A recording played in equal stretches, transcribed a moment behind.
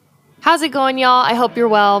How's it going, y'all? I hope you're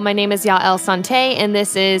well. My name is Yael Sante, and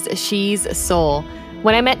this is She's Soul.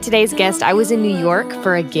 When I met today's guest, I was in New York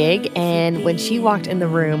for a gig, and when she walked in the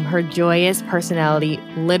room, her joyous personality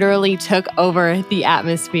literally took over the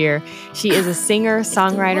atmosphere. She is a singer,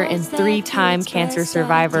 songwriter, and 3-time cancer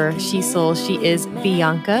survivor. She's Soul. She is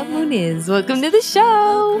Bianca Muniz. Welcome to the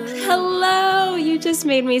show. Hello. You just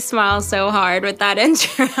made me smile so hard with that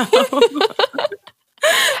intro.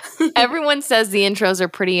 Everyone says the intros are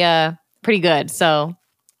pretty good, so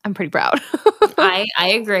I'm pretty proud. I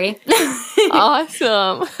agree.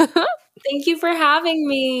 Awesome. Thank you for having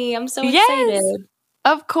me. I'm so excited.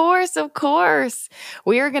 Of course.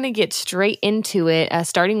 We are going to get straight into it,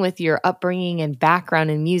 starting with your upbringing and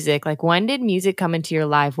background in music. Like, when did music come into your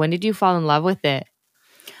life? When did you fall in love with it?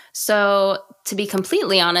 So, to be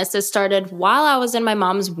completely honest, it started while I was in my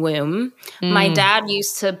mom's womb. My dad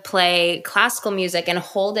used to play classical music and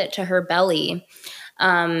hold it to her belly.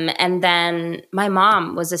 And then my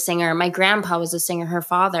mom was a singer. My grandpa was a singer, her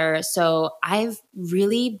father. So I've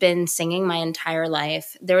really been singing my entire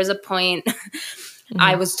life. There was a point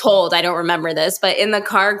I was told, I don't remember this, but in the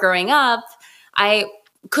car growing up, I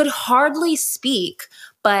could hardly speak,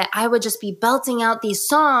 but I would just be belting out these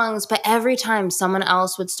songs. But every time someone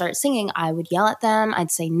else would start singing, I would yell at them.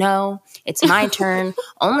 I'd say, no, it's my turn.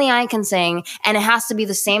 Only I can sing. And it has to be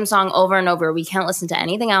the same song over and over. We can't listen to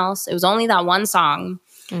anything else. It was only that one song.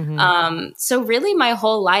 So really my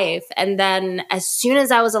whole life. And then as soon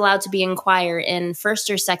as I was allowed to be in choir in 1st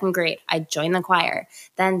or 2nd grade, I joined the choir.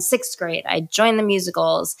 Then 6th grade, I joined the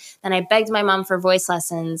musicals. Then I begged my mom for voice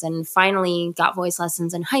lessons and finally got voice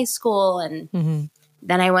lessons in high school. And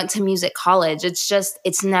then I went to music college.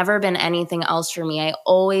 It's never been anything else for me. I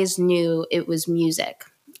always knew it was music.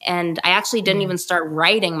 And I actually didn't even start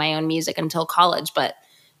writing my own music until college, but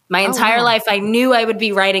my entire life, I knew I would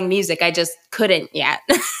be writing music. I just couldn't yet.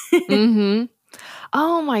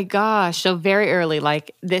 Oh my gosh. So very early,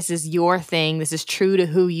 like, this is your thing. This is true to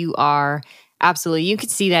who you are. Absolutely. You can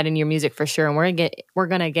see that in your music for sure. And we're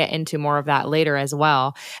going to get into more of that later as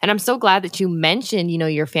well. And I'm so glad that you mentioned,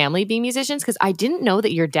 your family being musicians, because I didn't know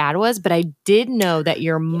that your dad was, but I did know that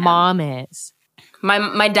your mom is.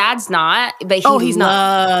 My dad's not, but he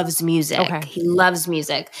loves music. Okay. He loves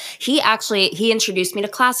music. He introduced me to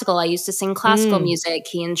classical. I used to sing classical music.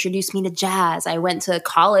 He introduced me to jazz. I went to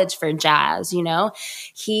college for jazz,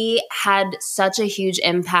 He had such a huge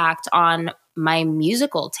impact on my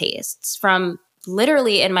musical tastes from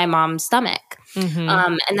literally in my mom's stomach.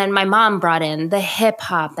 And then my mom brought in the hip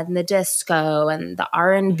hop and the disco and the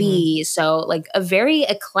R&B. So like a very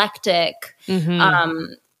eclectic,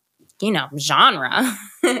 genre.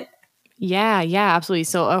 Yeah, absolutely.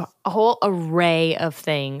 So a whole array of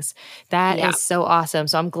things. That is so awesome.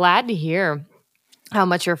 So I'm glad to hear how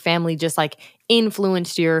much your family just like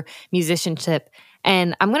influenced your musicianship.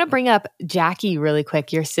 And I'm going to bring up Jackie really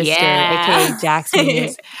quick, your sister, aka Jax.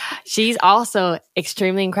 She's also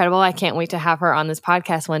extremely incredible. I can't wait to have her on this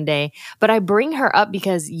podcast one day. But I bring her up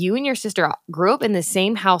because you and your sister grew up in the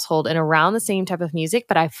same household and around the same type of music.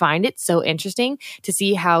 But I find it so interesting to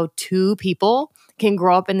see how two people can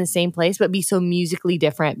grow up in the same place but be so musically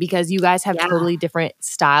different, because you guys have totally different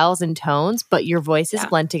styles and tones, but your voices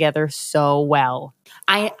blend together so well.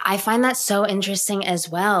 I find that so interesting as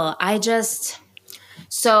well.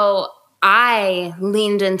 So I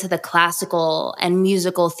leaned into the classical and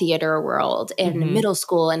musical theater world in middle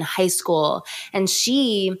school and high school, and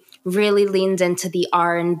she really leaned into the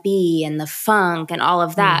R&B and the funk and all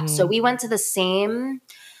of that. So we went to the same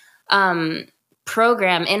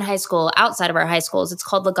program in high school outside of our high schools. It's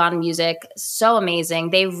called Lagan Music. So amazing.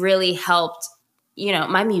 They really helped,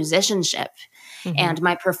 my musicianship and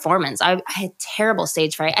my performance. I had terrible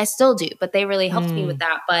stage fright. I still do, but they really helped me with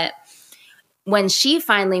that. But when she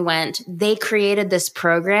finally went, they created this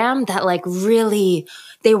program that like really,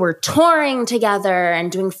 they were touring together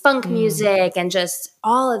and doing funk music and just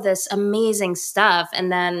all of this amazing stuff.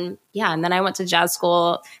 And then I went to jazz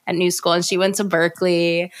school at New School and she went to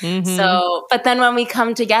Berkeley. So, but then when we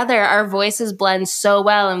come together, our voices blend so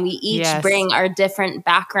well and we each bring our different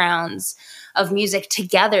backgrounds of music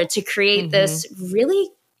together to create this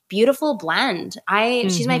really beautiful blend.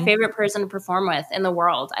 She's my favorite person to perform with in the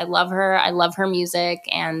world. I love her. I love her music.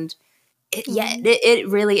 And it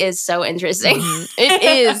really is so interesting.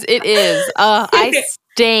 It is. I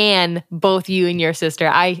stan both you and your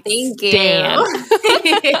sister. Thank you.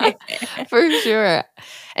 For sure.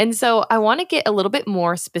 And so I want to get a little bit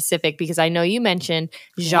more specific, because I know you mentioned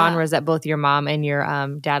genres that both your mom and your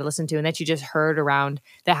dad listened to and that you just heard around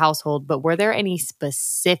the household. But were there any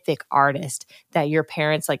specific artists that your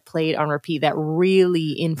parents like played on repeat that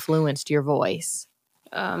really influenced your voice?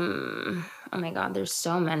 Oh my God, there's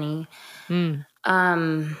so many. Mm.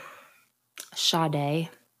 Sade.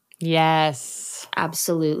 Yes.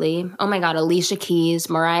 Absolutely. Oh my God, Alicia Keys,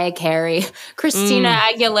 Mariah Carey, Christina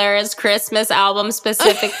Aguilera's Christmas album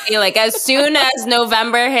specifically. Like as soon as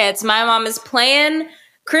November hits, my mom is playing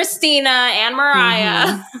Christina and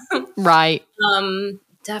Mariah. Right.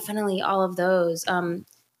 Definitely all of those.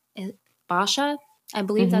 Basha, I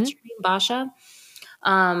believe that's her name, Basha.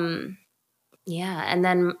 Yeah, and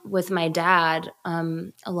then with my dad, a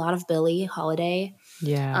lot of Billie Holiday.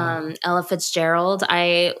 Yeah. Ella Fitzgerald.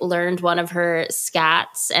 I learned one of her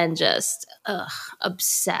scats and just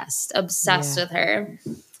obsessed with her.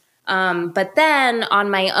 But then on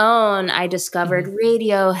my own, I discovered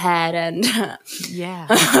Radiohead and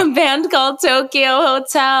a band called Tokyo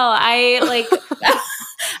Hotel. I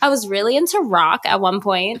was really into rock at one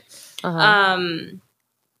point.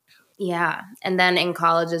 Yeah. And then in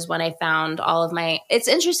college is when I found all of my, it's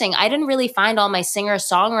interesting. I didn't really find all my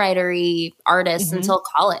singer-songwriter-y artists until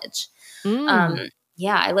college.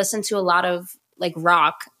 Yeah. I listened to a lot of like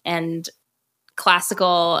rock and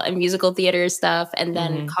classical and musical theater stuff. And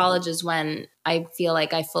then college is when I feel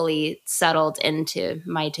like I fully settled into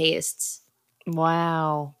my tastes.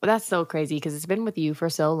 Wow. Well, that's so crazy because it's been with you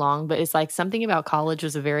for so long, but it's like something about college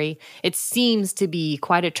was it seems to be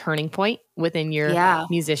quite a turning point within your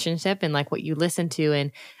musicianship and like what you listen to.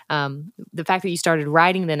 And the fact that you started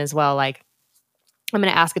writing then as well, like I'm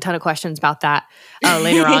going to ask a ton of questions about that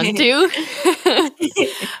later on too.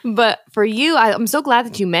 But for you, I'm so glad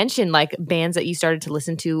that you mentioned like bands that you started to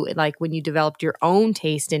listen to, like when you developed your own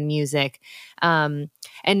taste in music. And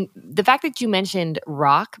the fact that you mentioned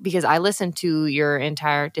rock, because I listened to your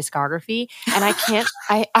entire discography and I can't,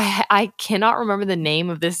 I cannot remember the name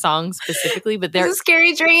of this song specifically, but there's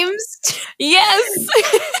Scary Dreams. Yes.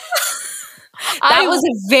 That was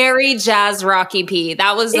a very jazz rocky P.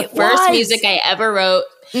 That was the first music I ever wrote.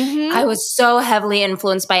 I was so heavily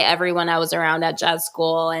influenced by everyone I was around at jazz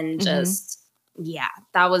school and just,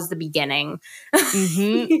 that was the beginning.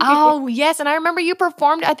 Oh, yes. And I remember you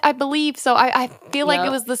performed, I believe. So I feel like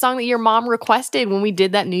it was the song that your mom requested when we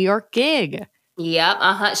did that New York gig.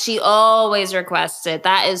 Yep. She always requested.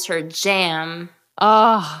 That is her jam.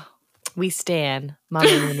 Oh, we stan Mama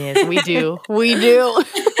Nunez. We do. We do.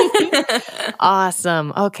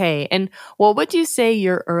 Awesome. Okay. And what would you say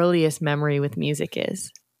your earliest memory with music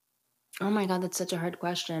is? Oh my God, that's such a hard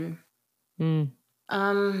question.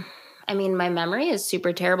 I mean, my memory is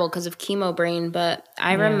super terrible because of chemo brain, but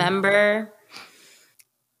I remember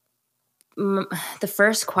the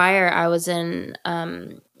first choir I was in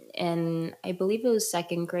I believe it was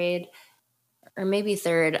second grade or maybe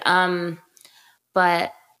third.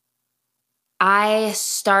 But I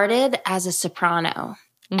started as a soprano.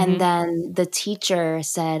 And then the teacher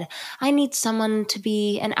said, I need someone to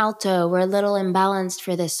be an alto. We're a little imbalanced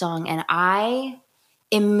for this song. And I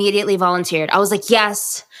immediately volunteered. I was like,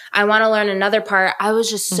 yes, I want to learn another part. I was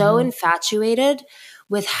just so infatuated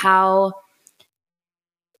with how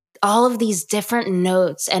all of these different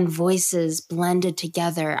notes and voices blended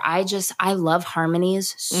together. I love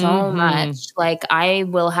harmonies so much. Like I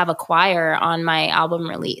will have a choir on my album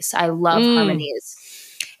release. I love harmonies.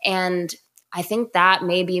 And I think that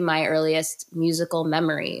may be my earliest musical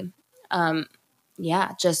memory.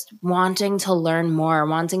 Just wanting to learn more,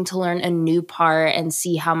 wanting to learn a new part and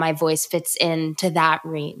see how my voice fits into that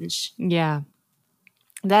range. Yeah.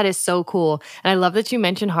 That is so cool. And I love that you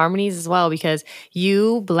mentioned harmonies as well because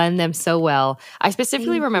you blend them so well. I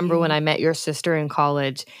specifically remember when I met your sister in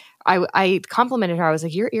college, I complimented her. I was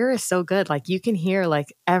like, your ear is so good. Like you can hear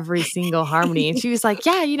like every single harmony. And she was like,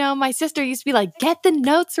 yeah, you know, my sister used to be like, get the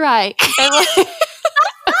notes right.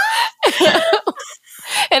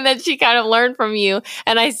 And then she kind of learned from you.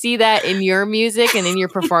 And I see that in your music and in your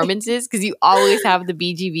performances because you always have the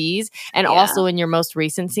BGVs. And also in your most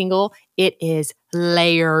recent single, it is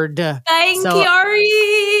layered. Thank you, Ari.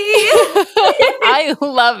 I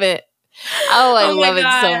love it. Oh, I love it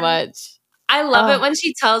so much. I love it when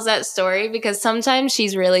she tells that story because sometimes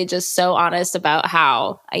she's really just so honest about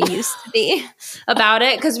how I used to be about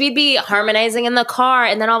it. Because we'd be harmonizing in the car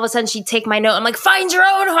and then all of a sudden she'd take my note. I'm like, find your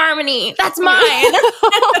own harmony. That's mine.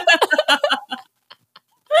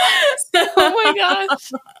 Oh my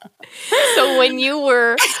gosh. So when you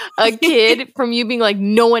were a kid, from you being like,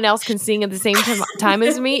 no one else can sing at the same time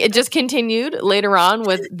as me, it just continued later on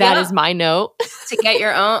with that is my note. To get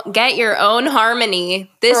your own harmony.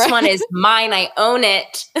 This one is mine. I own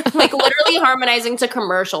it. Like literally harmonizing to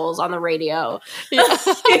commercials on the radio. Yeah.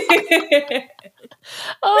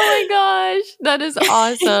 Oh my gosh. That is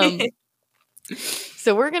awesome.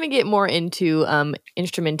 So we're going to get more into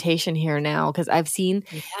instrumentation here now, because I've seen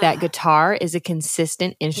that guitar is a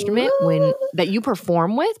consistent instrument that you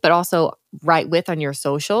perform with, but also write with on your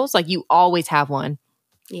socials. Like you always have one.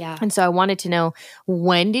 Yeah. And so I wanted to know,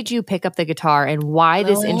 when did you pick up the guitar and why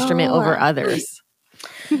this instrument over others?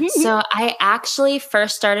 So I actually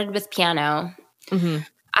first started with piano. Mm-hmm.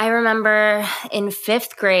 I remember in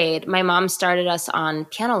 5th grade, my mom started us on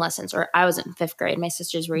piano lessons, or I was in 5th grade. My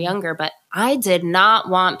sisters were younger, but I did not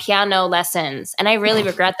want piano lessons. And I really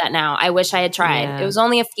regret that now. I wish I had tried. Yeah. It was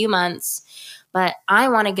only a few months, but I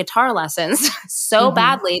wanted guitar lessons so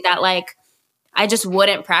badly that like I just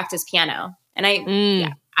wouldn't practice piano. And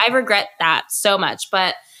I regret that so much.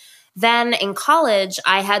 But then in college,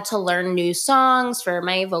 I had to learn new songs for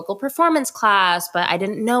my vocal performance class, but I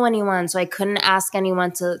didn't know anyone, so I couldn't ask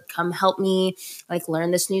anyone to come help me like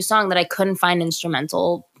learn this new song that I couldn't find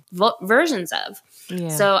instrumental versions of. Yeah.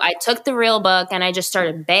 So I took the real book and I just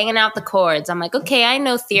started banging out the chords. I'm like, okay, I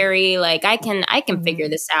know theory, like I can figure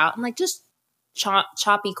this out. I'm like just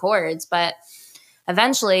choppy chords, but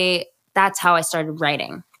eventually that's how I started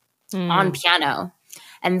writing on piano.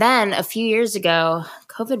 And then a few years ago,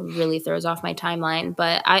 COVID really throws off my timeline,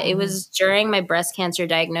 but it was during my breast cancer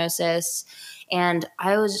diagnosis, and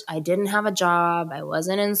I didn't have a job. I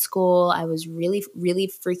wasn't in school. I was really, really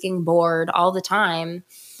freaking bored all the time,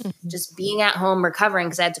 just being at home recovering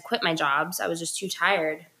because I had to quit my jobs. I was just too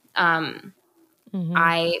tired.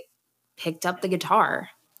 I picked up the guitar.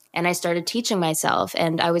 And I started teaching myself,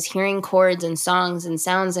 and I was hearing chords and songs and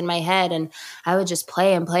sounds in my head, and I would just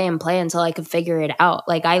play and play and play until I could figure it out.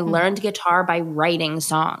 Like I learned guitar by writing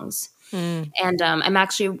songs. And I'm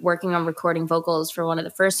actually working on recording vocals for one of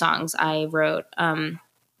the first songs I wrote.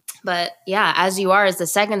 But yeah, As You Are is the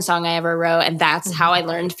second song I ever wrote, and that's how I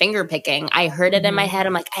learned finger picking. I heard it in my head.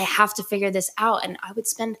 I'm like, I have to figure this out. And I would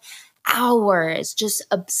spend hours just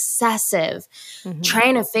obsessive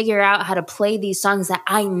trying to figure out how to play these songs that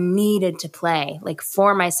I needed to play. Like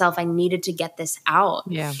for myself, I needed to get this out.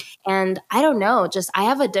 Yeah. And I don't know, just I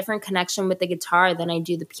have a different connection with the guitar than I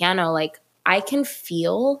do the piano. Like I can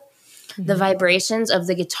feel the vibrations of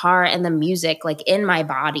the guitar and the music like in my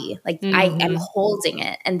body. Like I am holding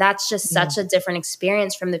it. And that's just such a different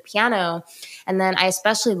experience from the piano. And then I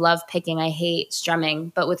especially love picking. I hate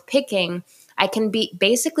strumming, but with picking, I can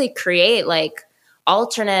basically create like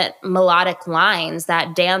alternate melodic lines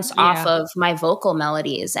that dance off of my vocal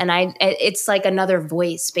melodies. And it's like another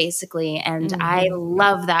voice basically. And I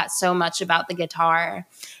love that so much about the guitar.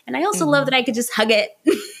 And I also love that I could just hug it.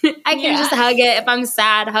 I can just hug it. If I'm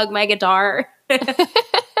sad, hug my guitar.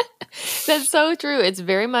 That's so true. It's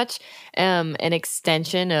very much an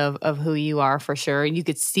extension of who you are for sure. You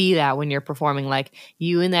could see that when you're performing, like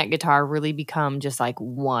you and that guitar really become just like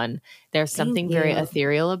one. There's something very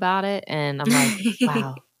ethereal about it. And I'm like,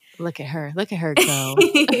 wow, look at her go.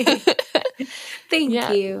 Thank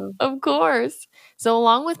you. Of course. So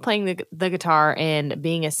along with playing the guitar and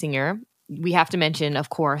being a singer, we have to mention, of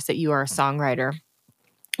course, that you are a songwriter.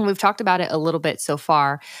 And we've talked about it a little bit so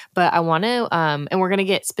far, but I want to, and we're going to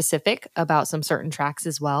get specific about some certain tracks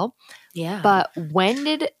as well. Yeah. But when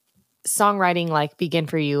did songwriting like begin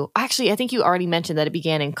for you? Actually, I think you already mentioned that it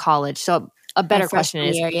began in college. So a better question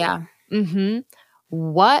is,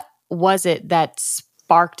 what was it that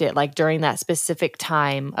sparked it like during that specific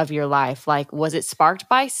time of your life? Like, was it sparked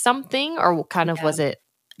by something, or kind of was it,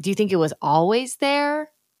 do you think it was always there?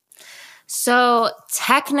 So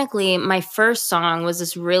technically, my first song was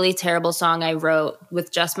this really terrible song I wrote with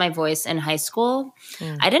just my voice in high school.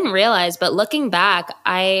 I didn't realize, but looking back,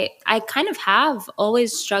 I kind of have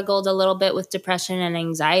always struggled a little bit with depression and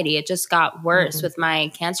anxiety. It just got worse with my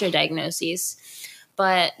cancer diagnoses.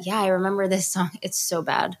 But yeah, I remember this song. It's so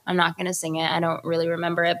bad. I'm not going to sing it. I don't really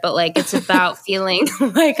remember it, but like it's about feeling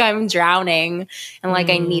like I'm drowning and like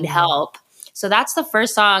I need help. So that's the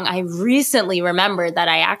first song I recently remembered that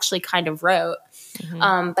I actually kind of wrote.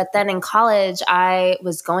 But then in college, I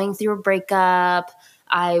was going through a breakup.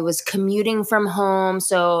 I was commuting from home.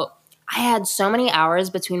 So I had so many hours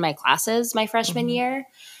between my classes my freshman year.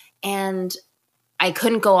 And I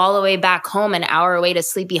couldn't go all the way back home an hour away to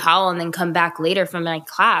Sleepy Hollow and then come back later from my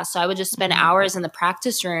class. So I would just spend hours in the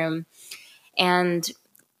practice room. And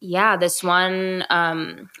yeah, this one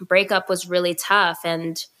breakup was really tough.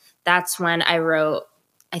 And that's when I wrote,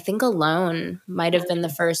 I think Alone might have been the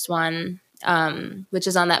first one, which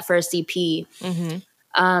is on that first EP.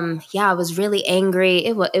 I was really angry.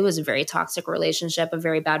 It was a very toxic relationship, a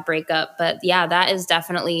very bad breakup. But yeah, that is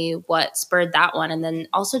definitely what spurred that one. And then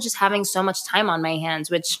also just having so much time on my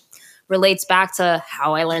hands, which relates back to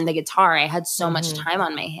how I learned the guitar. I had so much time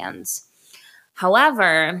on my hands.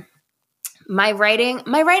 However, My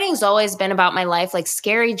writing's always been about my life. Like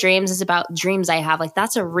Scary Dreams is about dreams I have. Like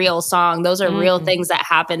that's a real song. Those are real things that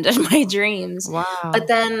happened in my dreams. Wow. But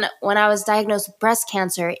then when I was diagnosed with breast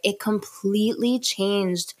cancer, it completely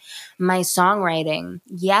changed my songwriting.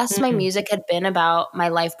 Yes, my music had been about my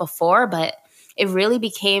life before, but it really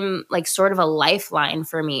became like sort of a lifeline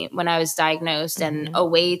for me when I was diagnosed and a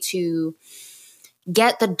way to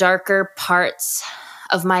get the darker parts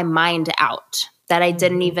of my mind out that I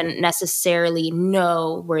didn't even necessarily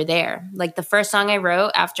know were there. Like the first song I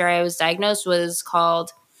wrote after I was diagnosed was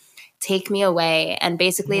called Take Me Away. And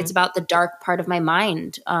basically it's about the dark part of my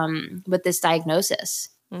mind with this diagnosis.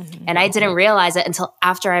 And I didn't realize it until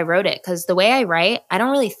after I wrote it. Because the way I write, I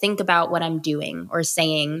don't really think about what I'm doing or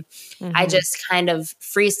saying. I just kind of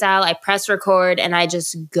freestyle, I press record, and I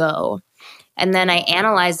just go. And then I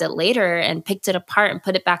analyzed it later and picked it apart and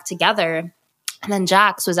put it back together. And then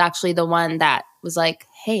Jax was actually the one that was like,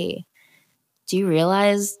 hey, do you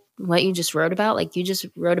realize what you just wrote about? Like you just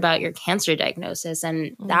wrote about your cancer diagnosis.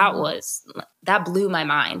 And that blew my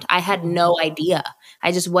mind. I had no idea.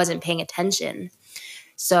 I just wasn't paying attention.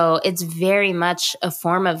 So it's very much a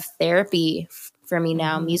form of therapy for me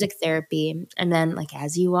now, music therapy. And then like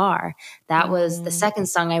As You Are, that was the second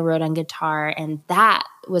song I wrote on guitar. And that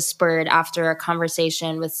was spurred after a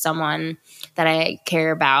conversation with someone that I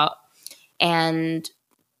care about. And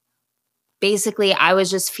basically, I was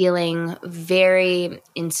just feeling very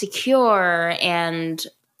insecure and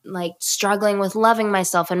like struggling with loving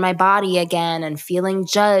myself and my body again and feeling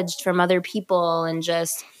judged from other people. And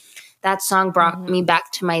just that song brought me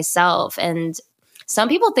back to myself. And some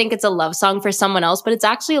people think it's a love song for someone else, but it's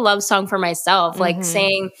actually a love song for myself. Like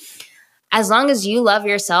saying, as long as you love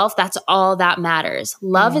yourself, that's all that matters.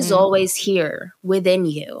 Love is always here within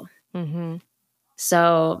you.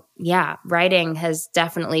 So yeah, writing has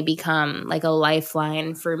definitely become like a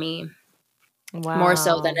lifeline for me. Wow. More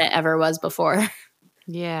so than it ever was before.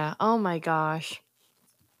 Yeah. Oh my gosh.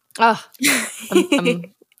 Oh,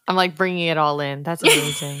 I'm like bringing it all in. That's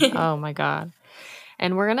amazing. Oh my God.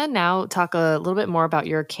 And we're going to now talk a little bit more about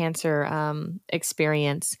your cancer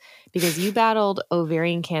experience, because you battled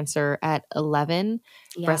ovarian cancer at 11,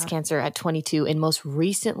 breast cancer at 22, and most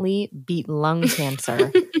recently beat lung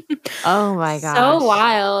cancer. Oh my gosh. So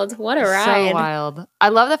wild. What a ride. So wild. I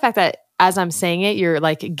love the fact that as I'm saying it, you're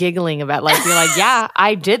like giggling about, like, you're like, yeah,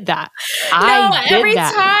 I did that. Every time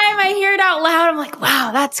I hear it out loud, I'm like, wow,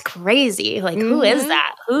 that's crazy. Like, who is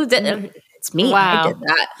that? Who did It's me. Wow. I did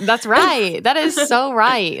that. That's right. That is so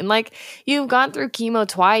right. And like, you've gone through chemo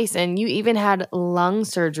twice, and you even had lung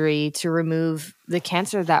surgery to remove the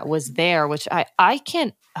cancer that was there, which I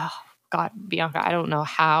can't, oh God, Bianca, I don't know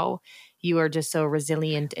how you are just so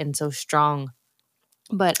resilient and so strong.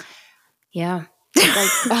 But yeah.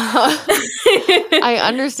 I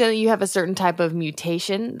understand that you have a certain type of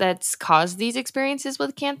mutation that's caused these experiences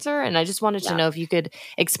with cancer. And I just wanted to know if you could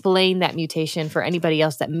explain that mutation for anybody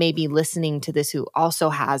else that may be listening to this who also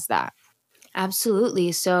has that.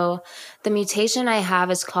 Absolutely. So the mutation I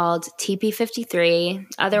have is called TP53,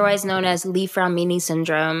 otherwise known as Li-Fraumeni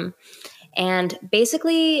syndrome. And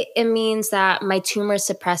basically, it means that my tumor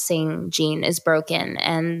suppressing gene is broken,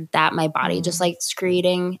 and that my body just likes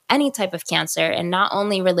creating any type of cancer, and not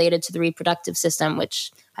only related to the reproductive system,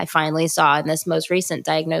 which I finally saw in this most recent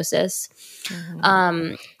diagnosis.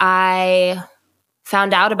 I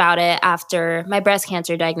found out about it after my breast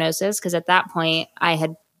cancer diagnosis, because at that point I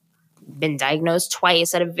had been diagnosed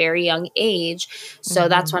twice at a very young age. So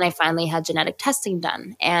that's when I finally had genetic testing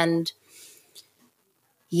done. And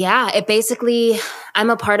yeah, it basically, I'm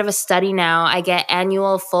a part of a study now. I get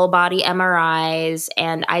annual full body MRIs,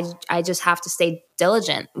 and I just have to stay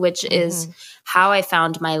diligent, which is how I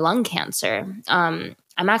found my lung cancer. I'm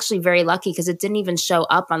actually very lucky because it didn't even show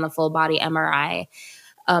up on the full body MRI.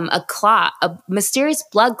 A mysterious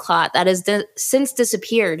blood clot that has since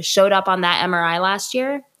disappeared showed up on that MRI last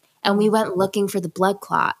year, and we went looking for the blood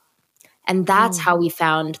clot. And that's how we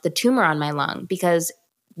found the tumor on my lung, because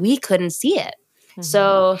we couldn't see it.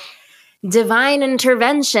 So divine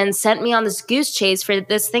intervention sent me on this goose chase for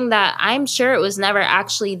this thing that I'm sure it was never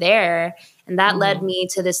actually there. And that led me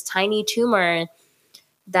to this tiny tumor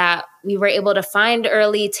that we were able to find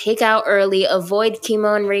early, take out early, avoid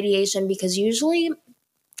chemo and radiation, because usually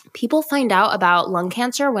people find out about lung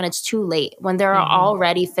cancer when it's too late, when there are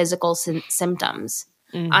already physical symptoms.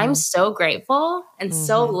 I'm so grateful and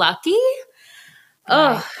so lucky.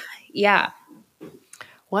 Oh, yeah.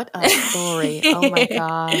 What a story. Oh my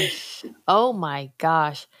gosh. Oh my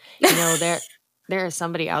gosh. You know, there is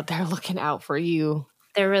somebody out there looking out for you.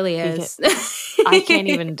 There really is. I can't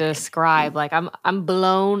even describe. Like I'm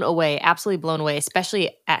blown away, absolutely blown away,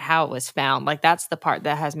 especially at how it was found. Like that's the part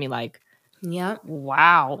that has me like, Yep.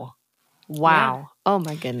 wow. Yeah. Oh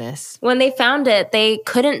my goodness. When they found it, they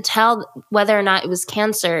couldn't tell whether or not it was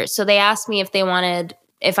cancer. So they asked me if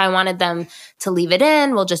I wanted them to leave it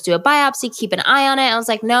in. We'll just do a biopsy, keep an eye on it. I was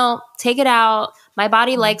like, no, take it out. My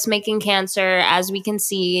body likes making cancer, as we can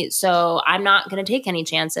see. So I'm not going to take any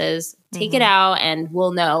chances. Take it out and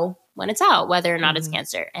we'll know when it's out whether or not it's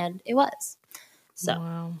cancer. And it was.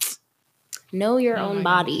 So know your own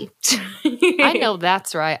body. I know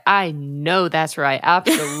that's right.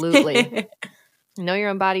 Absolutely. Know your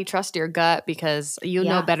own body, trust your gut, because you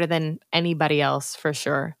know better than anybody else for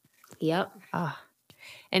sure. Yep.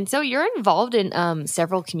 And so you're involved in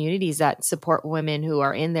several communities that support women who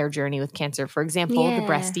are in their journey with cancer. For example, the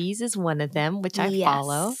Breasties is one of them, which I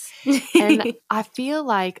follow. And I feel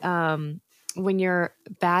like when you're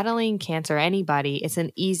battling cancer, anybody, it's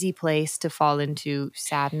an easy place to fall into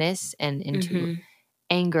sadness and into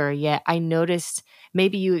anger. Yet I noticed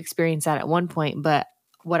maybe you experienced that at one point, but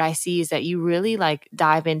what I see is that you really like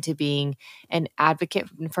dive into being an advocate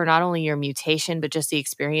for not only your mutation, but just the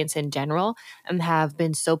experience in general, and have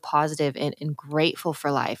been so positive and grateful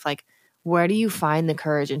for life. Like, where do you find the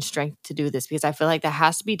courage and strength to do this? Because I feel like that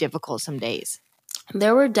has to be difficult some days.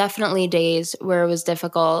 There were definitely days where it was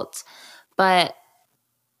difficult, but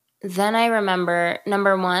then I remember,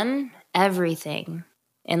 number one, everything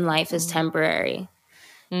in life is temporary.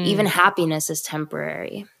 Even happiness is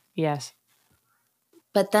temporary. Yes.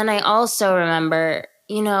 But then I also remember,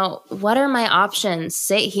 what are my options?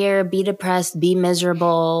 Sit here, be depressed, be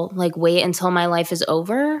miserable, like wait until my life is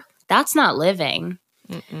over? That's not living.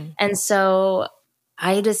 And so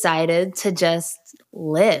I decided to just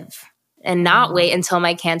live and not wait until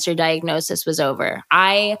my cancer diagnosis was over.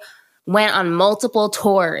 I went on multiple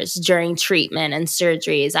tours during treatment and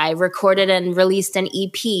surgeries. I recorded and released an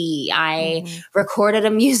EP. I recorded a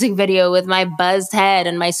music video with my buzzed head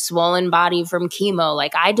and my swollen body from chemo.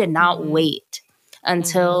 Like, I did not wait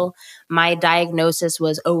until my diagnosis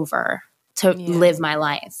was over to live my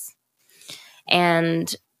life.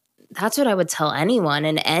 And that's what I would tell anyone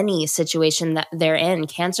in any situation that they're in,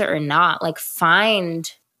 cancer or not. Like, find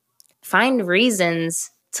reasons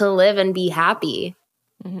to live and be happy.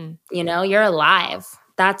 You're alive.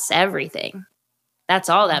 That's everything. That's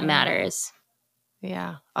all that matters.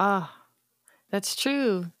 Yeah. That's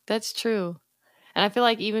true. That's true. And I feel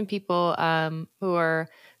like even people who are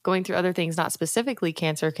going through other things, not specifically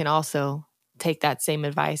cancer, can also take that same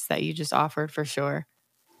advice that you just offered for sure.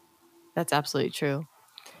 That's absolutely true.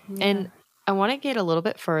 Yeah. And I want to get a little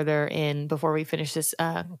bit further in before we finish this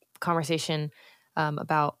conversation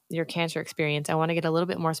about your cancer experience. I want to get a little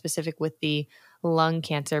bit more specific with the lung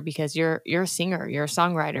cancer, because you're a singer, you're a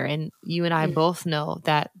songwriter, and you and I both know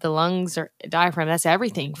that the lungs or diaphragm, that's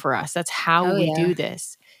everything for us. That's how we do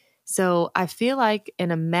this. So I feel like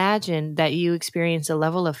and imagine that you experienced a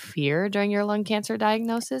level of fear during your lung cancer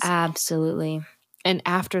diagnosis. Absolutely. And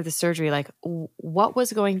after the surgery, like what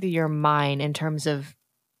was going through your mind in terms of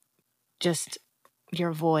just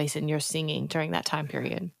your voice and your singing during that time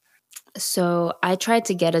period? So I tried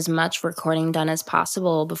to get as much recording done as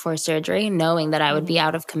possible before surgery, knowing that I would be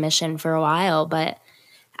out of commission for a while. But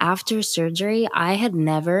after surgery, I had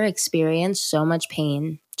never experienced so much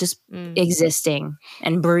pain just existing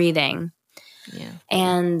and breathing. Yeah.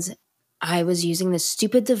 And I was using this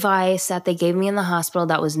stupid device that they gave me in the hospital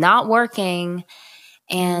that was not working.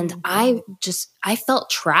 And I felt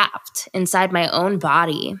trapped inside my own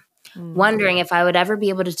body, wondering if I would ever be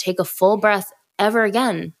able to take a full breath ever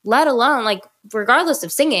again, let alone, like, regardless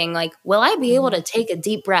of singing, like, will I be able to take a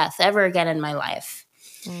deep breath ever again in my life?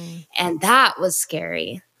 And that was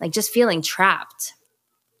scary, like just feeling trapped.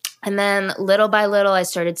 And then little by little, I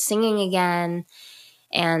started singing again,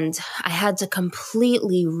 and I had to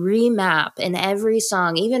completely remap in every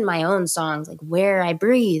song, even my own songs, like where I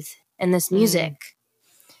breathe in this music.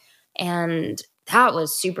 And that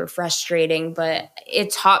was super frustrating, but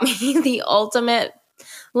it taught me the ultimate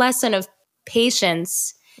lesson of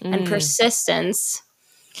patience and persistence.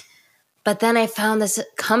 But then I found this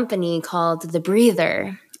company called The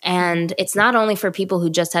Breather, and it's not only for people who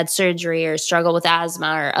just had surgery or struggle with asthma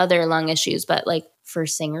or other lung issues, but like for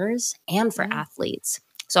singers and for athletes.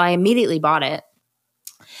 So I immediately bought it.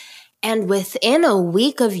 And within a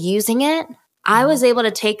week of using it, I was able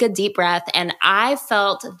to take a deep breath, and I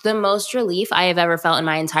felt the most relief I have ever felt in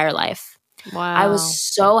my entire life. Wow. I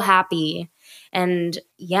was so happy. And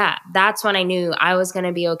yeah, that's when I knew I was going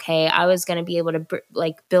to be okay. I was going to be able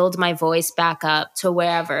to build my voice back up to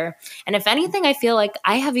wherever. And if anything, I feel like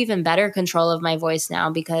I have even better control of my voice now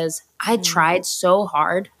because I tried so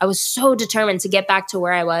hard. I was so determined to get back to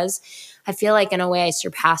where I was. I feel like in a way I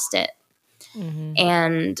surpassed it.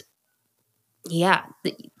 And yeah,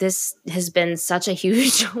 this has been such a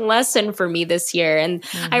huge lesson for me this year. And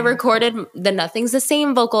I recorded the Nothing's the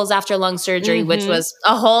Same vocals after lung surgery, which was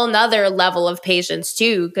a whole nother level of patience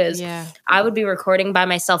too, because I would be recording by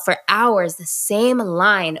myself for hours, the same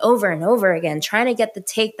line over and over again, trying to get the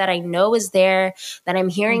take that I know is there, that I'm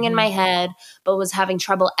hearing in my head, but was having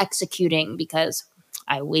trouble executing because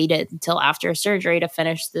I waited until after surgery to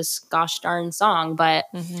finish this gosh darn song. But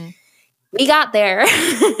we got there.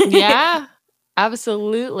 Yeah.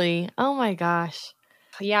 Absolutely. Oh my gosh.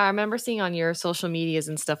 Yeah, I remember seeing on your social medias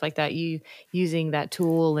and stuff like that, you using that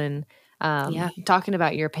tool and talking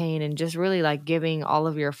about your pain and just really like giving all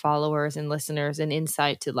of your followers and listeners an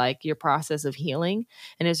insight to like your process of healing.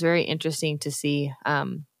 And it's very interesting to see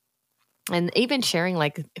and even sharing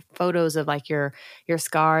like photos of like your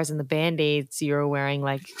scars and the Band-Aids you were wearing.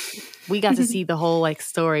 Like we got to see the whole like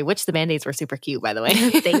story, which the Band-Aids were super cute, by the way.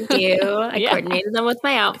 Thank you. I coordinated them with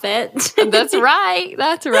my outfit. That's right.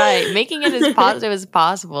 That's right. Making it as positive as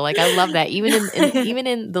possible. Like I love that. Even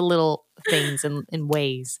in the little things and in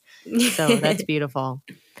ways. So that's beautiful.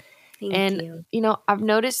 Thank you. You know, I've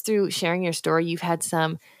noticed through sharing your story, you've had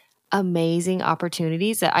some amazing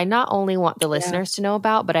opportunities that I not only want the listeners to know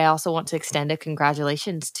about, but I also want to extend a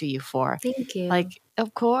congratulations to you for. Thank you. Like,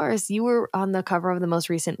 of course, you were on the cover of the most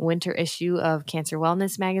recent winter issue of Cancer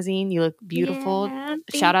Wellness magazine. You look beautiful. Yeah,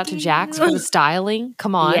 Shout out to Jax for the styling.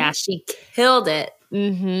 Come on. Yeah, she killed it.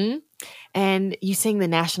 And you sang the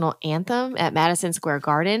national anthem at Madison Square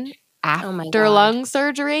Garden after God. lung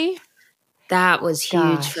surgery. That was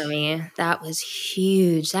huge for me. That was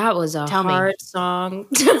huge. That was a hard song.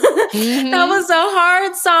 That was a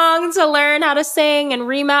hard song to learn how to sing and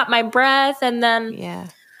remap my breath. And then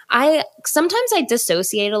I sometimes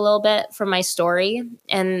dissociate a little bit from my story.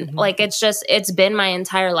 And like, it's been my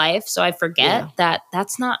entire life. So I forget that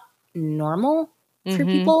that's not normal for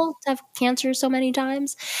people to have cancer so many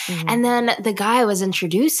times. And then the guy was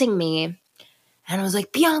introducing me. And I was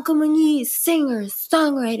like, Bianca Muñiz, singer,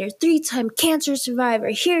 songwriter, 3-time cancer survivor,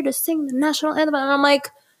 here to sing the national anthem. And I'm like,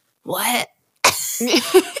 what?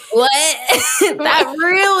 What? That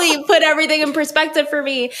really put everything in perspective for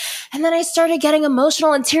me. And then I started getting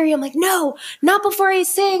emotional and teary. I'm like, no, not before I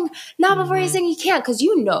sing. Not before I sing. You can't, because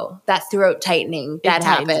you know that throat tightening that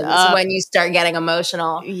happens when you start getting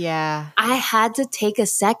emotional. Yeah. I had to take a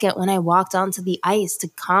second when I walked onto the ice to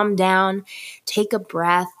calm down, take a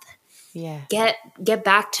breath. Yeah. Get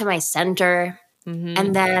back to my center.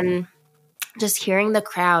 And then just hearing the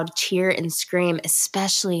crowd cheer and scream,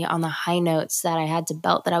 especially on the high notes that I had to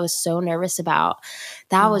belt that I was so nervous about.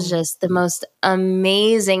 That was just the most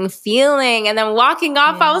amazing feeling. And then walking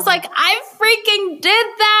off, I was like, I freaking did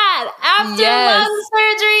that after lung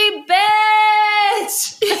surgery,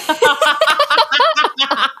 bitch.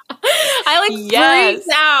 I freaked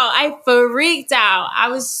out. I freaked out. I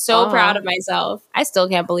was so proud of myself. I still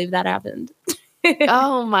can't believe that happened.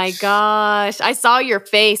 Oh my gosh. I saw your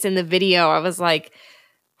face in the video. I was like,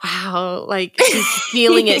 wow, like she's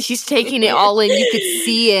feeling it. She's taking it all in. You could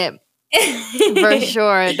see it for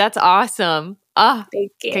sure. That's awesome. Oh,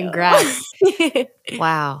 thank you. Congrats.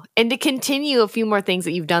 Wow. And to continue a few more things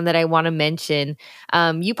that you've done that I want to mention,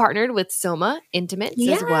 you partnered with Soma Intimates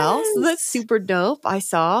as well. So that's super dope. I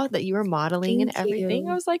saw that you were modeling and everything.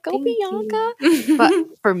 I was like, oh, Bianca. But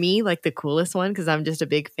for me, like the coolest one, because I'm just a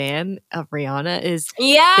big fan of Rihanna, is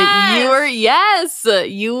that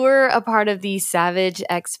you were a part of the Savage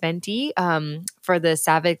X Fenty for the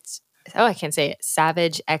Savage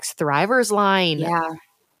X Thrivers line. Yeah.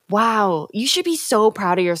 Wow. You should be so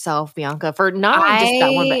proud of yourself, Bianca, for not only just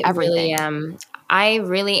that one, but everything. I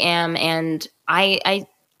really am. And I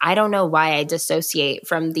don't know why I dissociate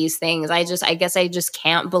from these things. I guess I just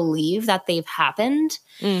can't believe that they've happened.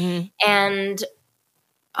 And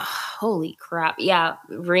holy crap. Yeah.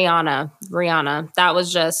 Rihanna. That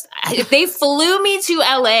was just, they flew me to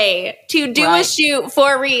LA to do a shoot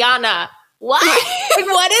for Rihanna. What? Like,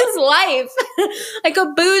 what is life? Like a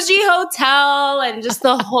bougie hotel and just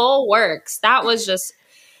the whole works. That was just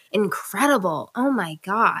incredible. Oh my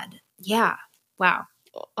God. Yeah. Wow.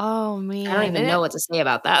 Oh man. I don't even know what to say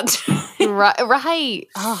about that. Right.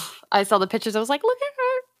 Oh, I saw the pictures. I was like, look at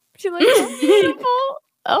her. She looks so beautiful.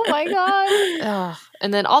 Oh my God. Oh.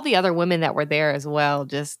 And then all the other women that were there as well.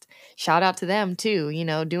 Just shout out to them too,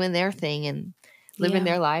 doing their thing and living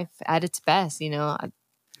their life at its best,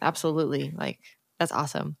 absolutely. Like, that's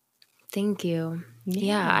awesome. Thank you.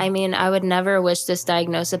 Yeah. I mean, I would never wish this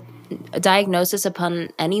diagnosis upon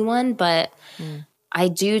anyone, but I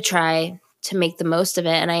do try to make the most of it.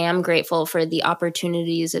 And I am grateful for the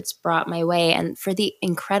opportunities it's brought my way and for the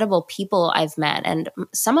incredible people I've met. And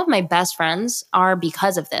some of my best friends are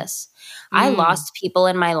because of this. I lost people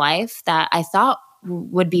in my life that I thought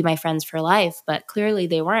would be my friends for life, but clearly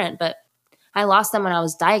they weren't. But I lost them when I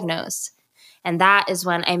was diagnosed. And that is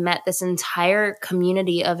when I met this entire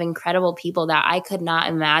community of incredible people that I could not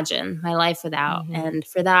imagine my life without. And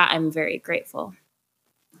for that, I'm very grateful.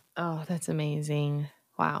 Oh, that's amazing.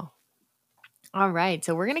 Wow. All right.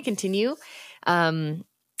 So we're going to continue. We're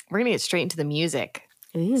going to get straight into the music.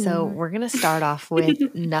 Ooh. So we're going to start off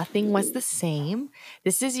with Nothing Was the Same.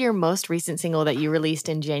 This is your most recent single that you released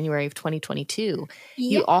in January of 2022.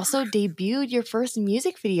 Yeah. You also debuted your first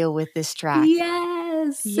music video with this track.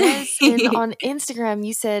 Yes. Yes. And on Instagram,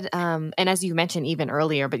 you said, and as you mentioned even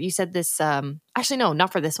earlier, but you said this, actually, no,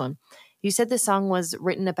 not for this one. You said this song was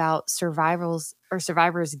written about survivors'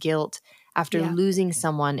 guilt after losing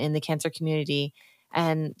someone in the cancer community,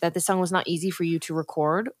 and that the song was not easy for you to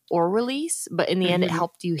record or release, but in the end, it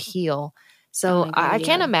helped you heal. So I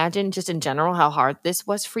can't imagine just in general how hard this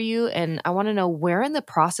was for you. And I want to know, where in the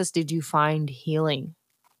process did you find healing?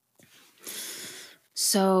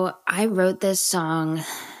 So I wrote this song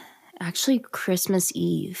actually Christmas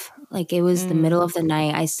Eve. Like, it was the middle of the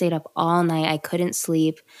night. I stayed up all night. I couldn't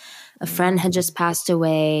sleep. A friend had just passed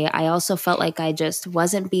away. I also felt like I just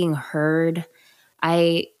wasn't being heard.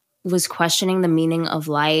 I was questioning the meaning of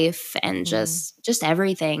life and just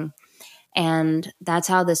everything. And that's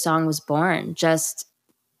how this song was born. Just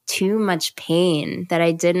too much pain that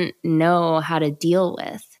I didn't know how to deal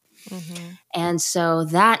with. And so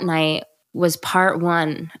that night was part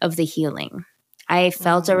one of the healing. I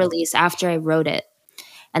felt a release after I wrote it.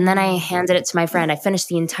 And then I handed it to my friend. I finished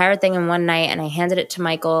the entire thing in one night and I handed it to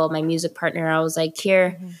Michael, my music partner. I was like,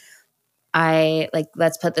 here,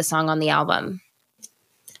 let's put this song on the album.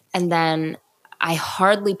 And then I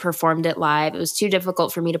hardly performed it live. It was too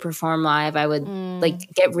difficult for me to perform live. I would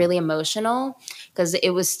get really emotional because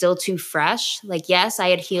it was still too fresh. Like, yes, I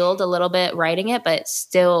had healed a little bit writing it, but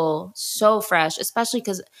still so fresh, especially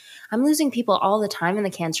because I'm losing people all the time in the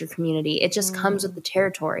cancer community. It just comes with the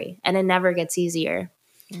territory and it never gets easier.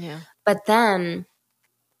 Yeah. But then,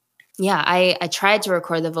 I tried to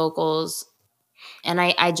record the vocals and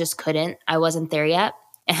I just couldn't. I wasn't there yet.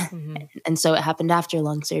 And so it happened after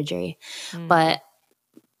lung surgery. But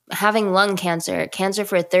having lung cancer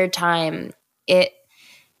for a third time,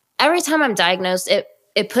 every time I'm diagnosed,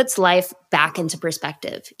 it puts life back into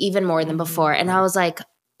perspective even more than before. And I was like,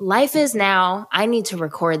 life is now. I need to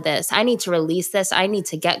record this. I need to release this. I need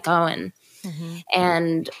to get going.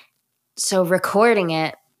 And so recording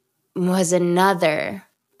it was another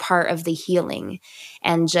part of the healing,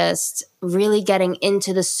 and just really getting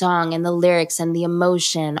into the song and the lyrics and the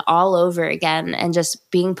emotion all over again and just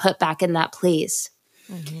being put back in that place.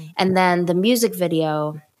 And then the music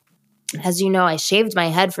video, as you know, I shaved my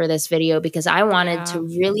head for this video because I wanted to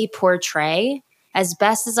really portray as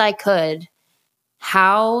best as I could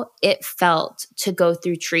how it felt to go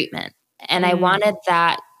through treatment. And I wanted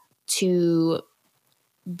that to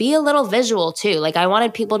be a little visual too. Like, I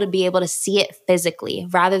wanted people to be able to see it physically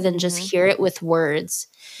rather than just hear it with words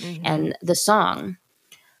and the song.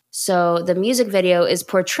 So the music video is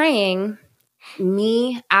portraying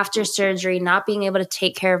me after surgery, not being able to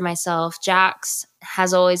take care of myself. Jax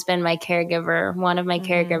has always been my caregiver, one of my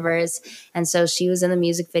caregivers. And so she was in the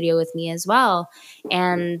music video with me as well.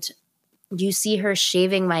 And you see her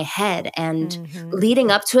shaving my head, and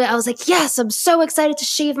leading up to it, I was like, yes, I'm so excited to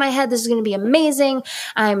shave my head. This is going to be amazing.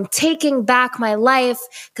 I'm taking back my life,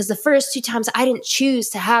 because the first two times I didn't choose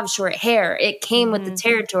to have short hair. It came with the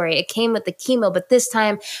territory. It came with the chemo. But this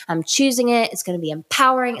time I'm choosing it. It's going to be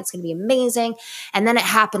empowering. It's going to be amazing. And then it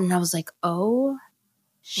happened and I was like, oh,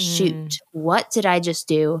 shoot, what did I just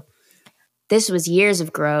do? This was years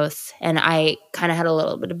of growth. And I kind of had a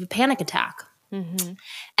little bit of a panic attack.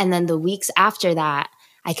 And then the weeks after that,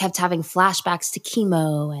 I kept having flashbacks to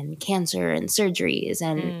chemo and cancer and surgeries.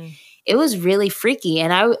 And it was really freaky.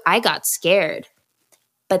 And I got scared.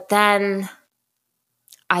 But then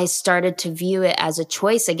I started to view it as a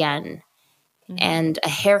choice again and a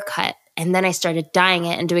haircut. And then I started dyeing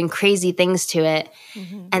it and doing crazy things to it.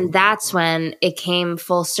 And that's when it came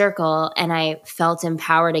full circle and I felt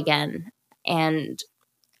empowered again. And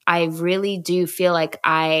I really do feel like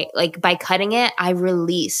by cutting it, I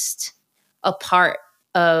released a part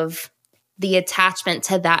of the attachment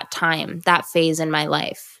to that time, that phase in my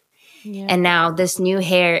life. And now this new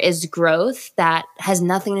hair is growth that has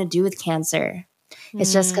nothing to do with cancer.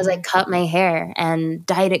 It's just because I cut my hair and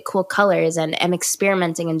dyed it cool colors and am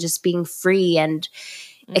experimenting and just being free and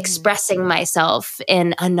expressing myself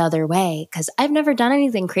in another way. Because I've never done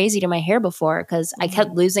anything crazy to my hair before because I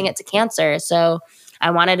kept losing it to cancer. So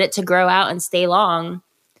I wanted it to grow out and stay long.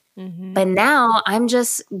 But now I'm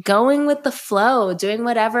just going with the flow, doing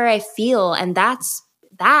whatever I feel. And that's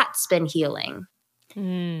been healing.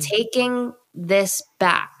 Taking this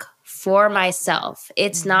back for myself.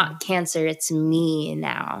 It's not cancer, it's me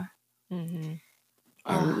now. And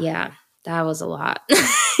yeah, that was a lot.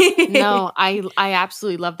 No, I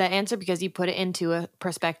absolutely love that answer because you put it into a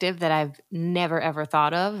perspective that I've never ever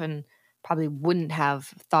thought of and probably wouldn't have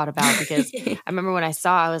thought about because I remember when I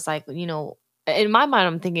saw, I was like, you know, in my mind,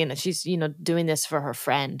 I'm thinking that she's, you know, doing this for her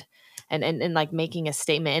friend and like making a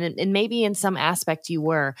statement. And maybe in some aspect you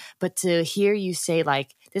were, but to hear you say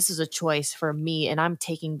like, this is a choice for me and I'm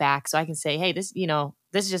taking back so I can say, hey, this, you know,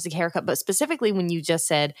 this is just a haircut. But specifically when you just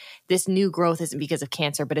said this new growth isn't because of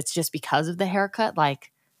cancer, but it's just because of the haircut,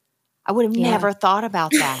 like I would have never thought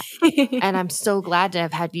about that. And I'm so glad to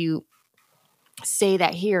have had you say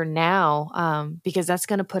that here now because that's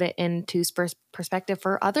going to put it into perspective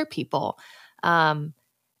for other people.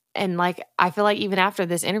 And like, I feel like even after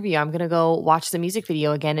this interview, I'm going to go watch the music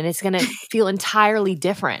video again and it's going to feel entirely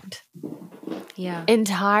different. Yeah.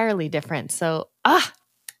 Entirely different. So,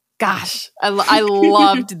 gosh, I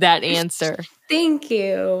loved that answer. Thank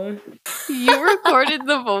you. You recorded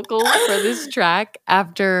the vocals for this track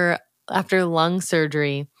after lung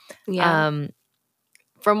surgery. Yeah.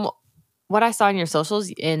 From what I saw in your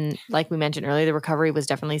socials, in like we mentioned earlier, the recovery was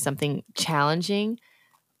definitely something challenging.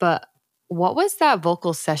 But what was that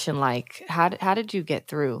vocal session like? How did you get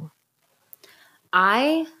through?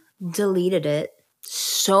 I deleted it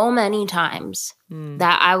so many times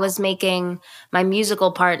that I was making my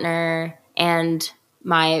musical partner and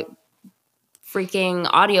my freaking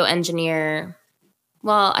audio engineer.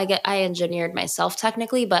 Well, I engineered myself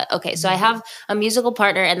technically, but okay. So I have a musical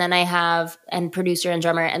partner and then I have and producer and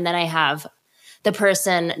drummer. And then I have the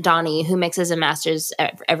person, Donnie, who mixes and masters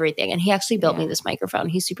everything. And he actually built me this microphone.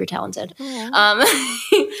 He's super talented. But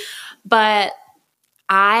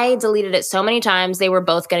I deleted it so many times. They were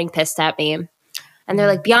both getting pissed at me. And they're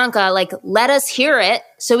like, Bianca, like, let us hear it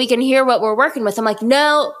so we can hear what we're working with. I'm like,